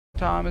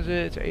time is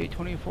it? It's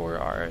 8:24.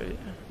 Alright.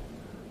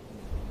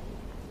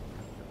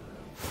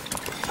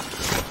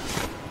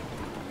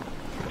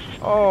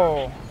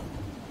 Oh.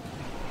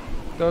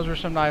 Those were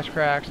some nice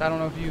cracks. I don't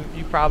know if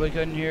you probably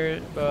couldn't hear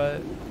it,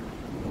 but...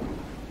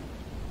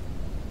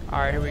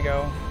 Alright, here we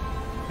go.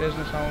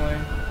 Business only.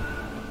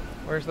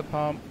 Where's the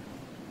pump?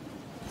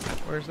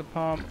 Where's the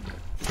pump?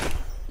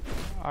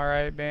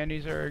 Alright,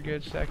 bandies are a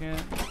good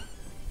second.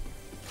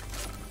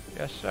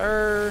 Yes,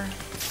 sir.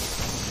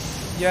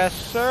 Yes,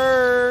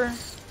 sir.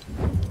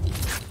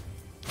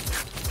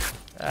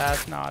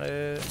 That's not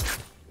it.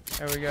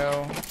 There we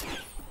go.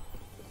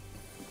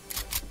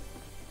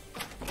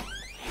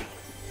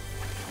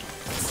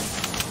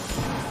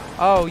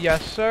 Oh,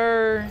 yes,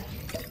 sir.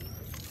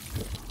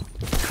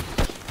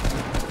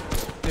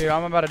 Dude,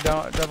 I'm about to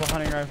double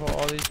hunting rifle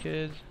all these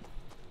kids.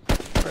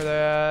 Where they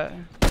at?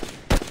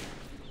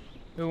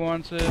 Who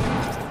wants it?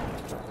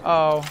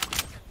 Oh.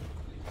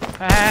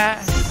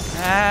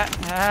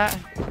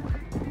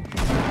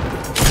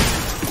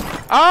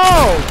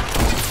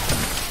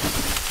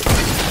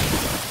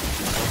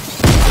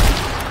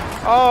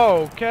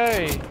 Oh!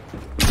 Okay.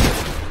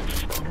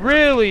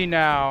 Really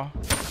now?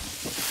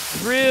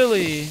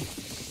 Really?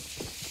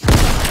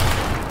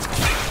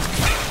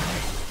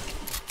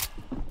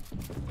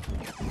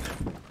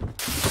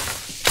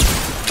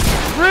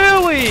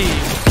 Really?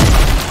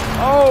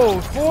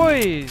 Oh,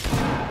 boys.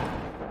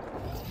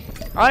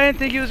 I didn't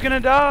think he was gonna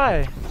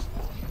die.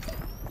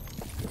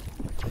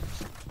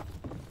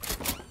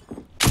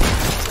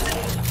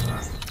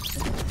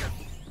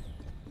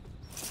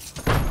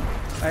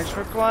 Thanks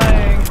for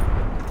playing.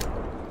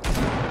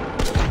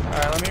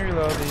 Alright, let me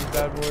reload these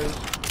bad boys.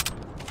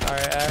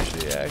 Alright,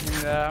 actually, yeah, give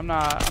me that. I'm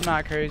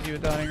not crazy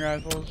with the hunting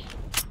rifles.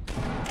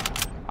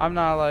 I'm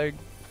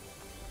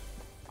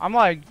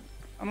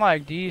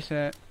like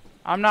decent.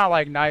 I'm not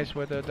like nice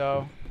with it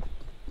though.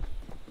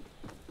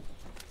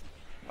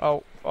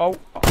 Oh,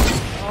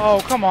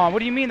 come on. What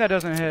do you mean that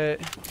doesn't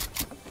hit?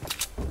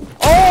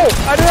 Oh,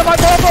 I didn't have my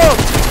pump up.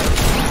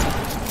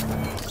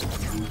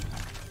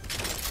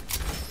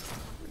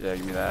 Yeah,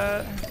 give me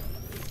that.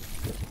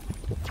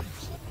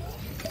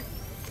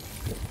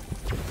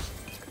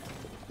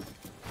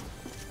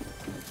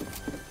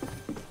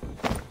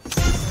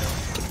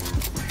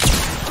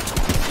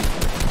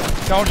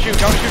 Don't shoot,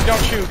 don't shoot,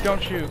 don't shoot,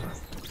 don't shoot.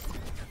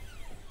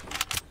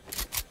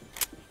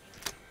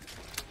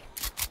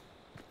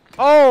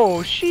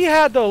 Oh, she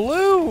had the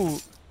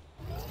loot.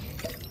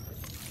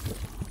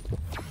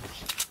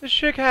 This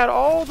chick had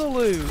all the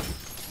loot.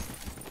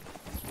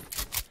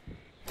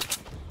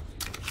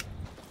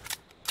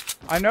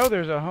 I know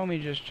there's a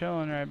homie just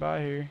chilling right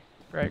by here,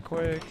 right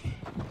quick.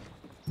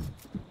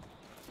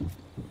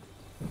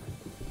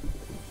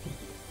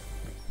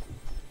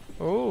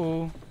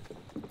 Oh.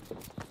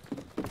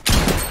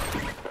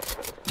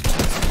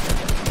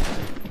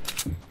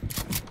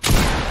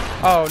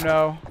 Oh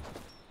no.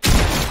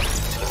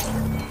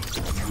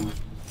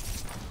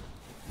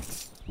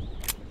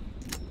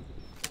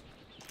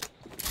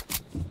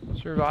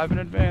 Survive in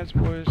advance,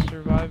 boys.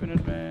 Survive in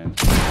advance.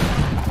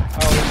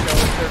 Oh, let's go.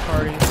 Third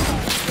party.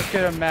 Let's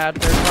get a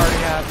mad third party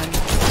happening.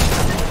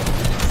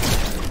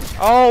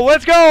 Oh,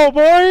 let's go,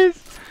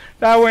 boys!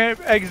 That went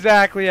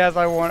exactly as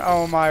I want.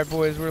 Oh my,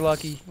 boys. We're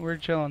lucky. We're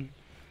chilling.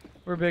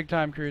 We're big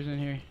time cruising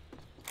here.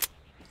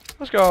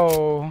 Let's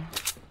go.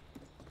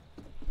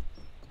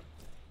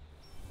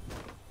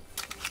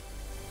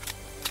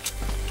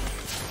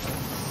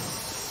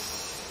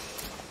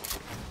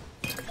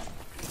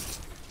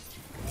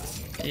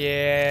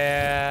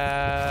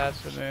 Yeah,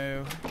 that's a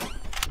move.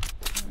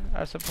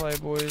 That's a play,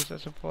 boys.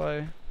 That's a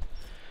play.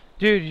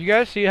 Dude, you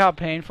guys see how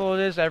painful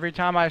it is every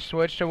time I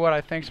switch to what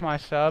I think's my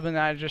sub and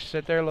then I just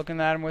sit there looking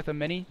at him with a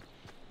mini?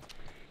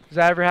 Does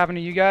that ever happen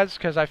to you guys?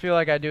 Because I feel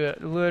like I do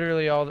it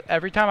literally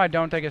every time I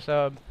don't take a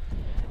sub.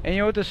 And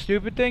you know what the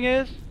stupid thing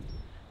is?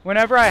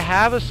 Whenever I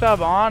have a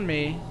sub on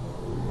me,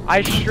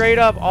 I straight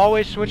up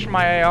always switch to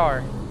my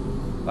AR.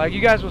 Like,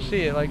 you guys will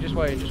see it. Like, just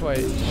wait, just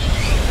wait.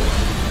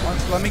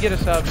 Let me get a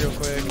sub real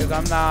quick, because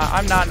I'm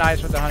not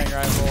nice with the hunting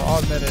rifle. I'll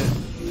admit it.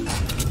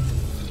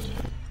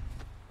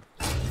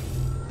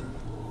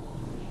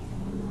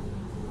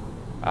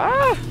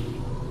 Ah!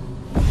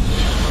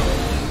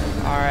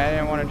 Alright, I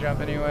didn't want to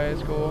jump anyway.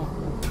 It's cool.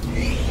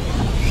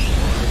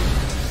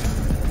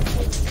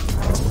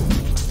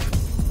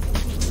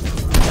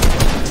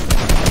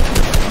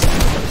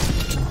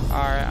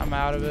 Alright, I'm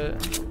out of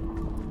it.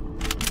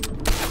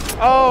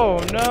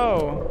 Oh,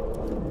 no!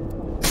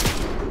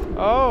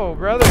 Oh,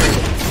 brother.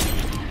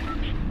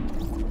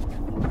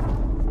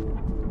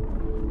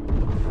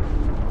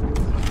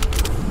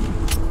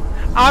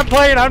 I'm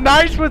playing. I'm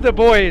nice with the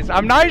boys.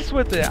 I'm nice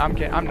with it. I'm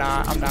kidding. I'm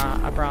not.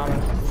 I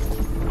promise.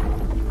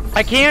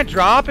 I can't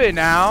drop it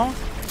now.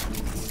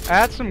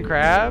 That's some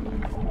crap.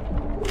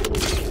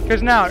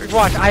 Because now,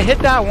 watch. I hit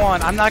that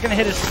one. I'm not going to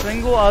hit a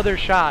single other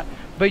shot.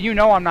 But you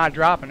know I'm not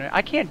dropping it.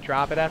 I can't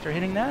drop it after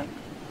hitting that.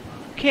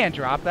 You can't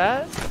drop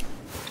that.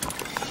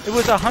 It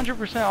was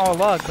 100% all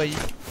luck, but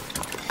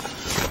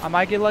I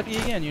might get lucky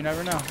again. You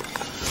never know.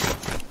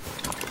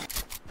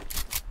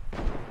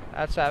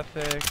 That's that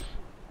fix.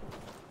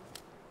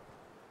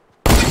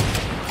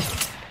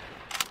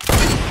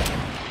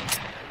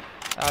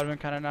 That would've been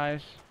kinda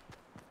nice.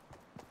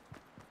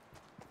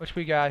 What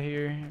we got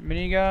here?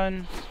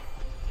 Minigun.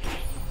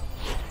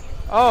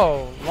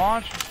 Oh,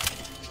 launch.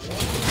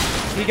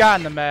 He got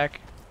in the mech.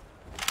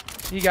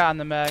 He got in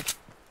the mech.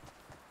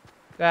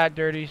 That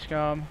dirty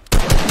scum.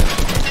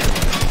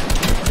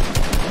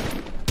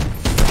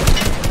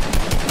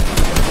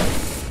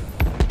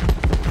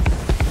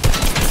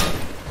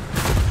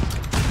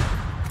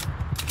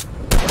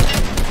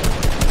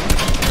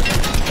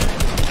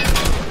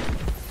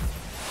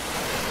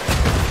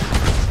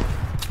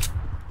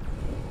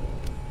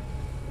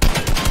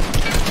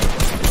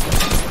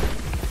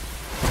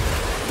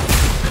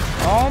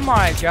 Oh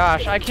my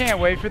gosh, I can't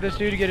wait for this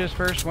dude to get his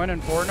first win in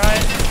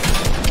Fortnite.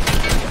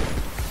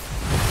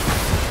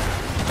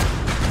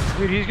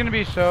 Dude, he's gonna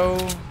be so...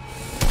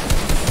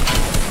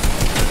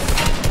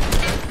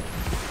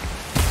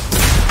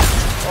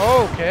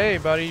 Okay,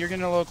 buddy, you're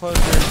getting a little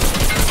closer.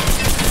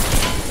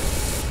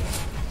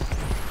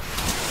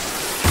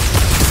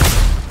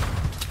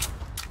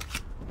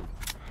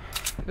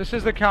 This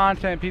is the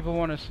content people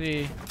want to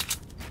see.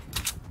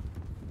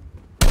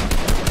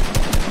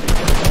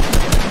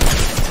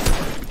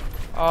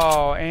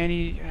 Oh, and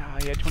he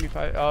had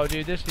 25. Oh,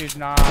 dude, this dude's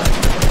not.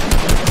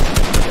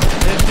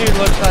 This dude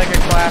looks like a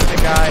classic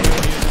guy who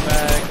would use a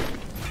mag.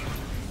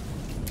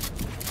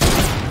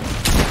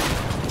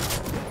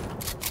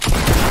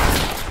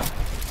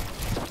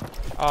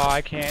 Oh,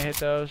 I can't hit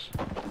those.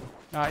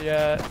 Not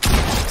yet.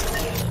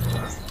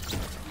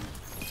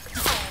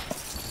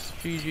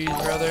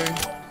 GG's, brother.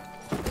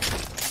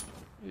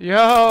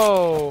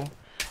 Yo!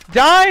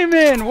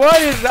 Diamond,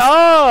 what is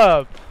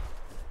up?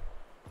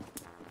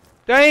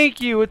 Thank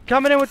you with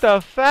coming in with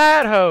the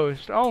fat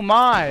host. Oh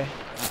my.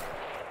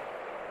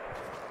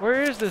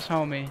 Where is this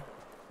homie?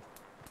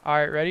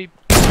 Alright, ready?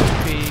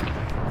 Peek.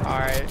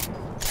 Alright.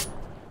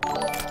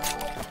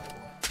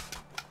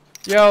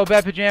 Yo,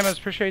 Bet Pajamas,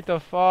 appreciate the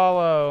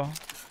follow.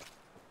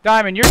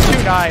 Diamond, you're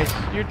too nice.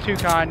 You're too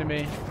kind to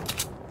me.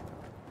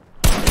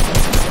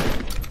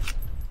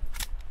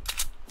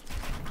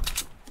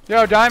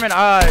 Yo, Diamond,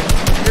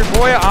 your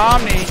boy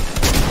Omni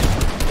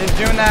is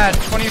doing that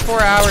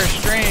 24-hour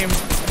stream.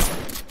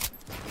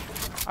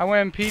 I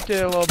went and peeped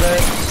it a little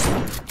bit.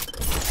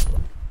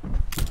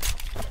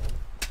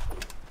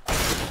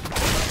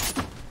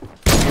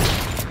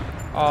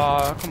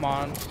 Aw, come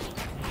on.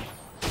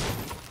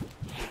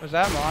 Was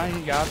that mine?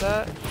 He got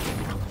that?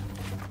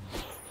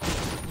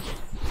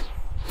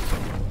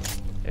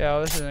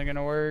 Yo, this isn't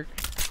gonna work.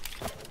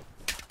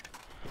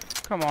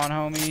 Come on,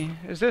 homie.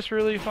 Is this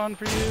really fun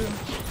for you?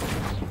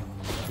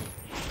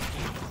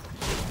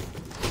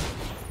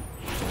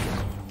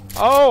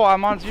 Oh,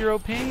 I'm on 0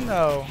 ping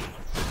though.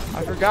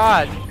 I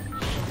forgot.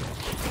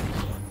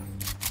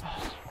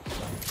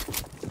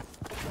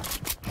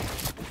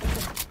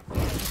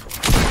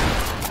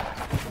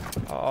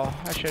 Oh,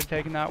 I should have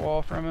taken that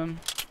wall from him.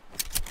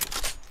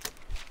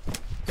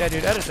 Yeah,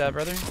 dude, edit that,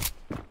 brother.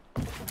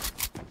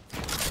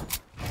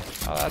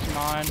 Oh, that's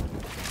mine.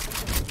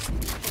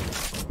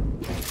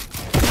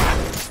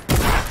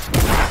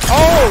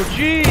 Oh,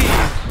 jeez!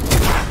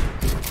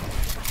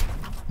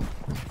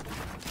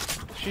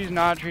 She's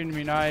not treating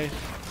me nice.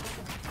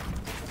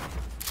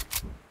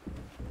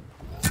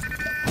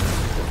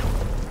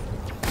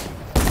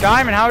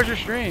 Diamond, how was your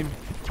stream?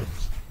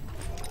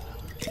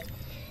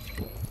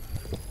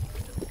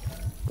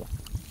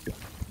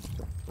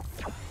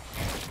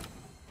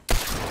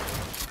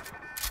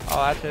 Oh,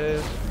 that's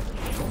his.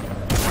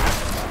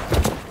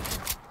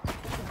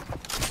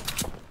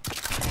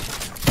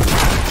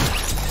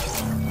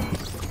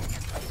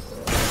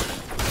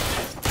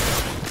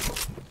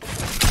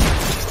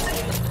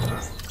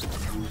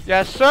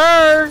 Yes,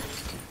 sir!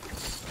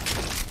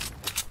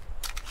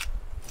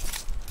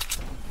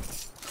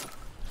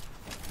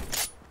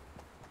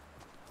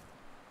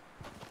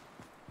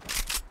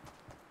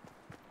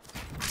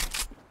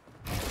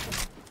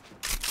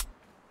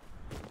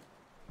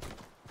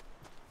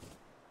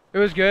 It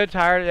was good,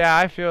 tired. Yeah,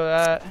 I feel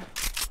that.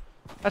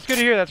 That's good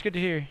to hear. That's good to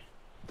hear.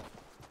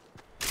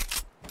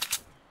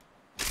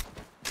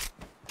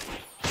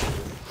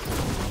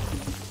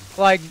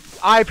 Like,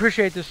 I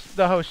appreciate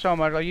the host so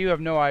much. Like, you have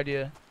no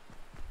idea.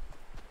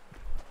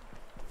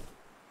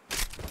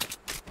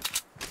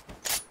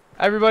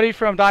 Everybody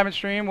from Diamond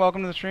Stream,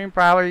 welcome to the stream.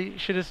 Probably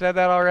should have said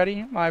that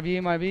already. My B,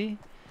 my B.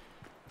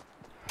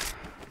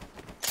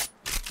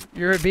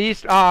 You're a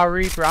beast? Ah,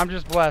 Reaper. I'm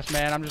just blessed,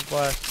 man. I'm just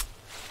blessed.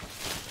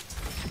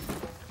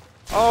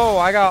 Oh,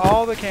 I got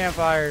all the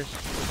campfires.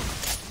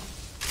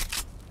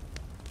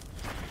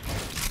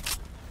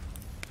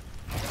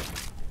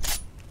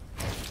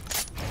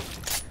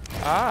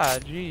 Ah,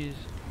 jeez.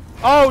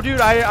 Oh, dude,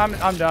 I'm dumb.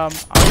 I'm dumb.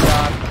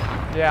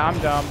 Yeah, I'm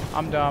dumb.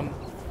 I'm dumb.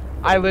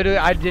 I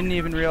didn't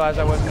even realize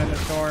I wasn't in the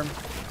storm.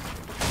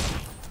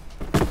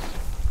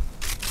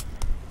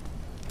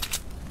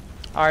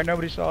 Alright,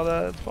 nobody saw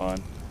that. That's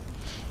fun.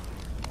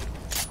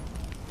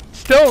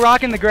 Still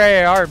rocking the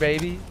gray AR,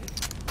 baby.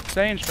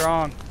 Staying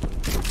strong.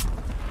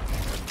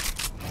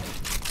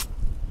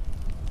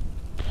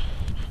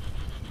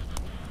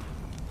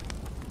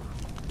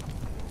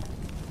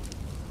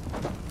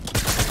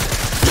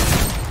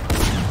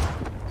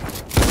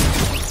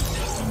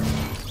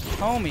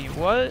 Homie,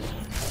 what?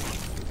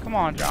 Come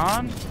on,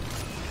 John.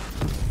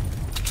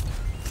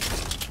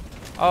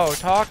 Oh,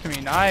 talk to me.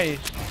 Nice.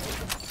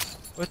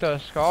 With a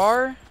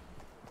scar?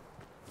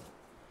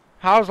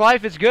 How's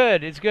life? It's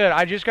good. It's good.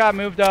 I just got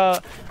moved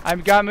up. I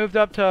got moved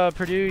up to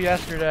Purdue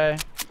yesterday.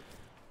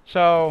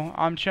 So,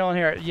 I'm chilling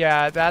here.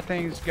 Yeah, that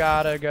thing's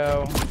gotta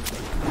go.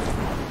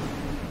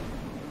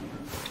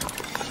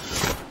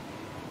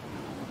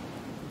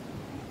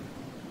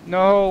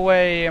 No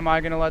way am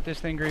I gonna let this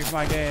thing grief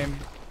my game.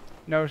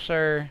 No,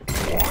 sir.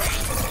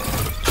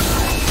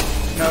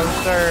 No,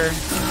 sir.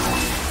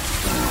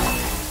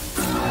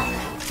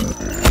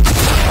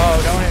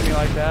 Oh, don't hit me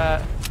like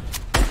that.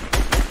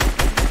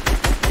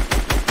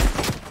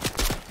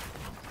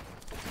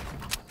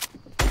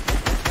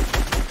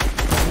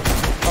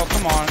 Oh,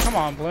 come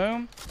on,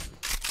 Bloom.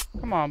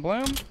 Come on,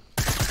 Bloom.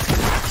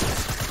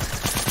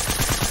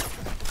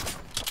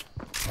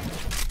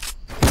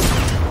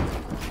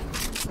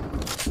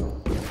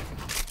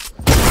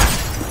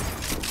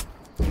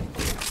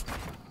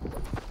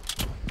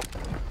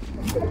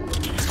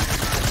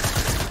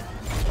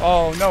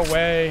 Oh, no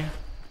way.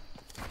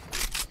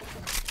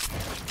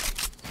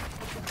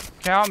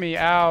 Count me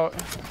out.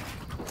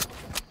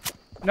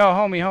 No,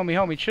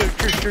 homie. Cheers.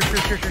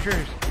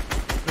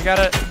 We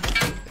gotta...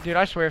 Dude,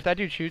 I swear, if that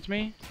dude shoots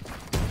me...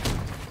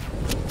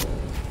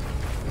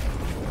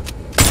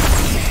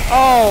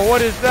 Oh,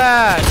 what is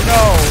that?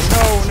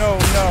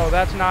 No.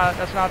 That's not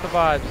the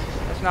vibes.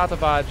 That's not the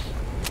vibes.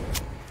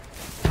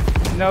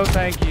 No,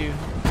 thank you.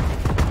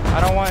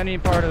 I don't want any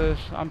part of this.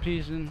 I'm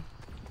peacing.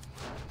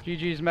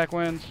 GG's, mech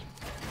wins.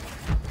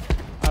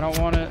 I don't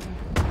want it.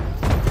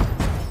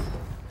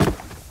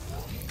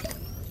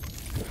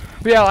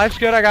 But yeah, life's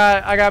good.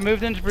 I got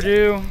moved into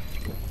Purdue.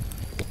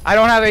 I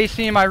don't have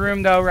AC in my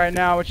room though right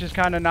now, which is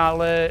kind of not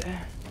lit.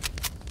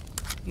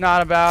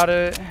 Not about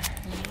it.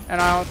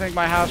 And I don't think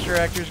my house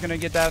director's gonna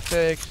get that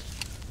fixed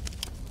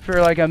for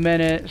like a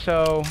minute.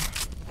 So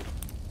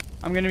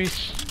I'm gonna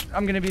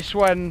be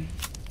sweating.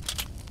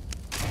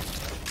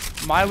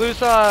 Might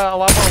lose a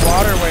lot more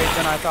water weight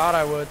than I thought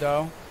I would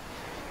though.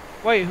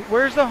 Wait,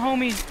 where's the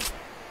homie?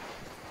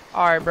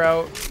 Alright,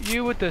 bro.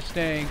 You with the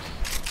stinks.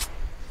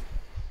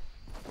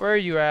 Where are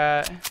you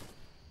at?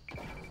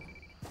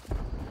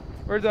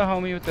 Where'd the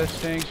homie with the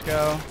stinks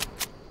go?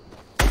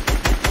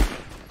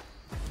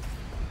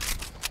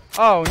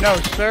 Oh, no,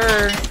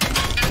 sir.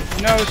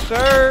 No,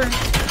 sir.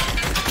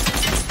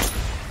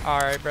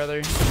 Alright,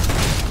 brother.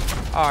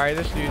 Alright,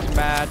 this dude's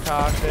mad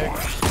toxic.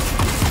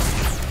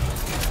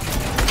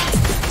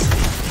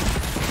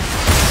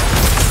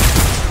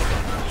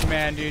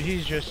 Man, dude,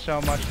 he's just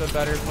so much the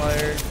better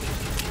player.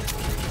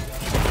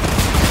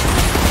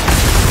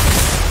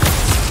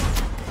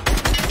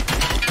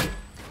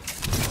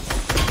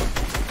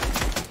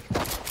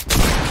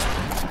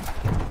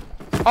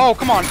 Oh,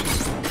 come on.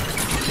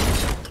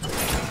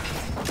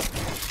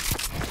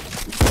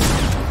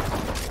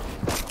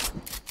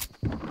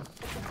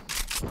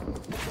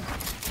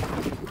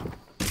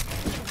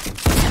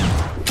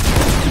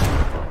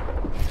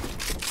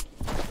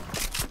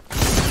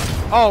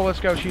 Oh, let's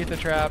go shoot the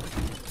trap.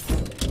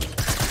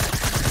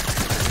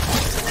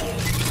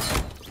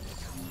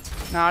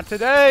 Not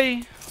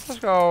today. Let's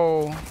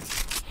go.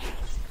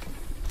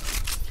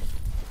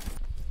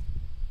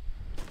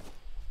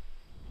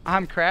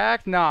 I'm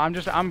cracked? No,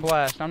 I'm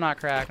blessed. I'm not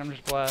cracked. I'm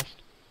just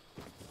blessed.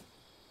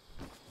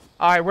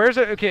 Alright, where's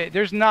it? Okay,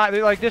 there's not,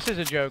 like, this is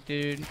a joke,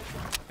 dude.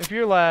 If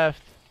you're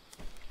left,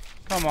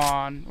 come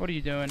on. What are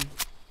you doing?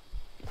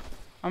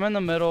 I'm in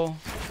the middle.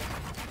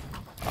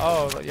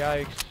 Oh,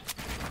 yikes.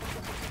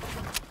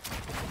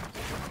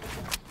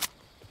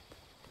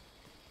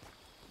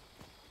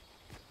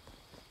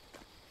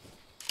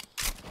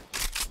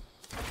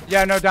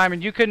 Yeah, no,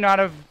 Diamond, you could not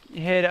have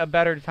hit a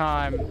better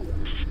time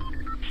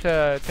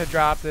to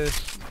drop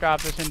this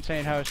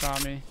insane host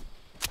on me.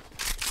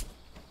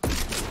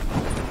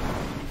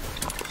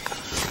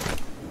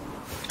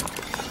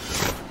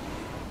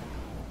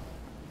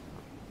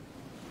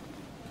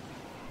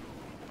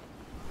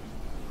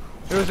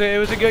 It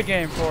was a good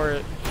game for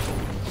it.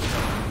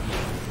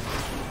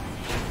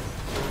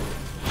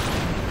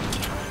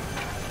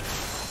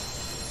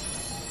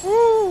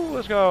 Woo,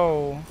 let's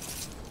go.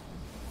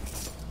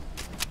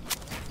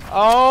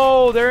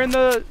 Oh, they're in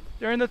the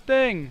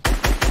thing.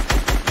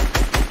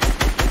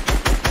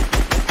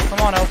 Come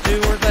on,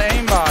 L2, where's the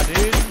aimbot,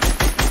 dude?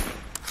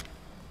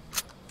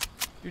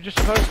 You're just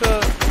supposed to...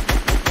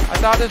 I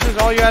thought this was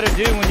all you had to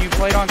do when you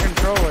played on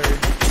controller.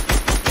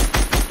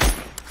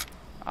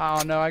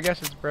 Oh no, I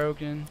guess it's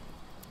broken.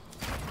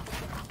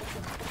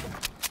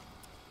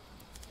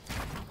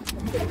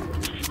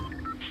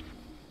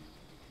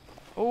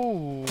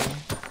 Ooh.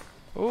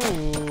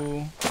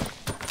 Ooh.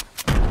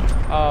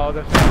 Oh,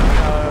 the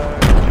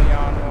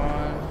neon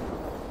one.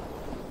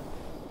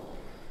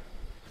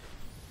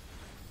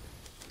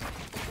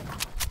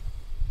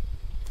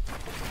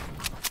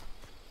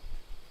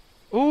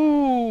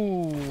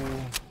 Ooh.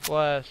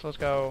 Bless. Let's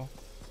go.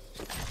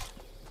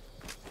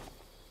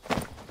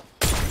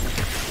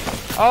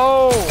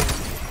 Oh.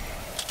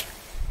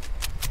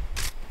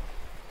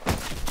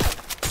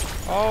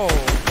 Oh.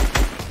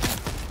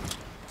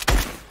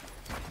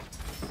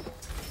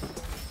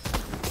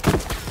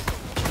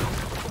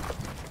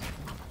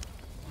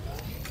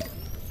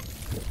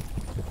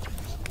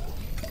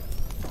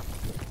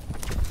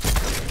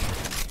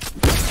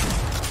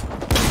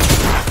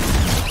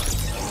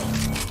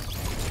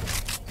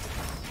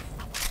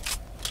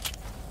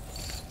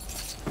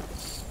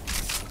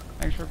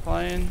 Thanks for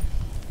playing.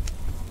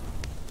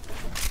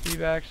 Be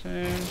back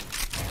soon.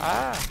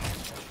 Ah.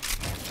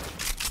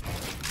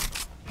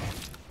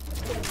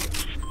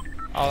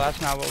 Oh,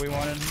 that's not what we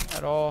wanted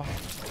at all.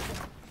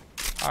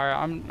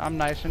 Alright, I'm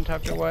nice and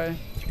tucked away.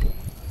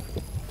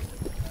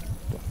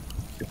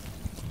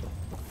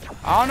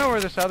 I don't know where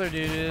this other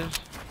dude is.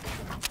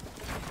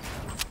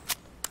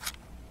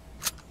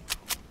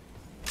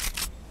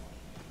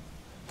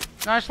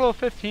 Nice little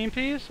 15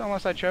 piece,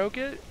 unless I choke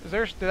it. Is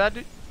there, did that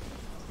do?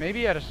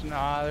 Maybe at a,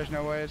 nah, there's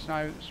no way. It's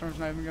not, storm's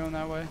not even going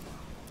that way.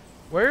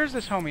 Where is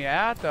this homie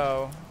at,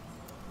 though?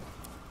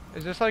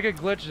 Is this like a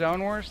glitch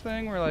zone wars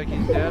thing where like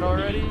he's dead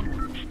already?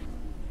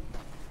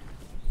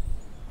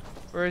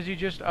 Or is he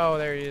just, oh,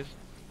 there he is.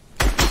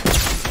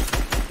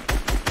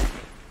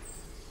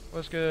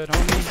 What's good,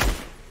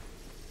 homie?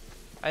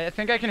 I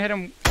think I can hit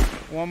him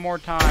one more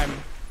time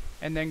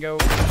and then go.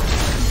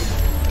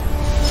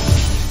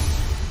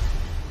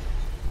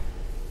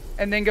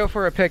 And then go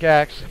for a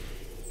pickaxe.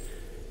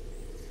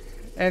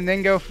 And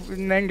then go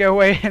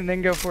away and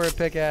then go for a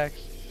pickaxe.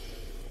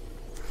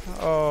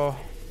 Oh.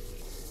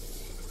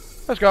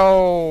 Let's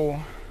go.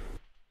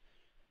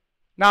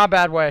 Not a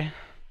bad way.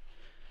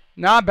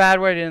 Not a bad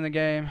way to end the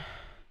game.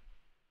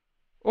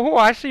 Oh,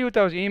 I see you with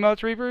those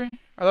emotes, Reaper.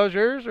 Are those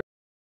yours or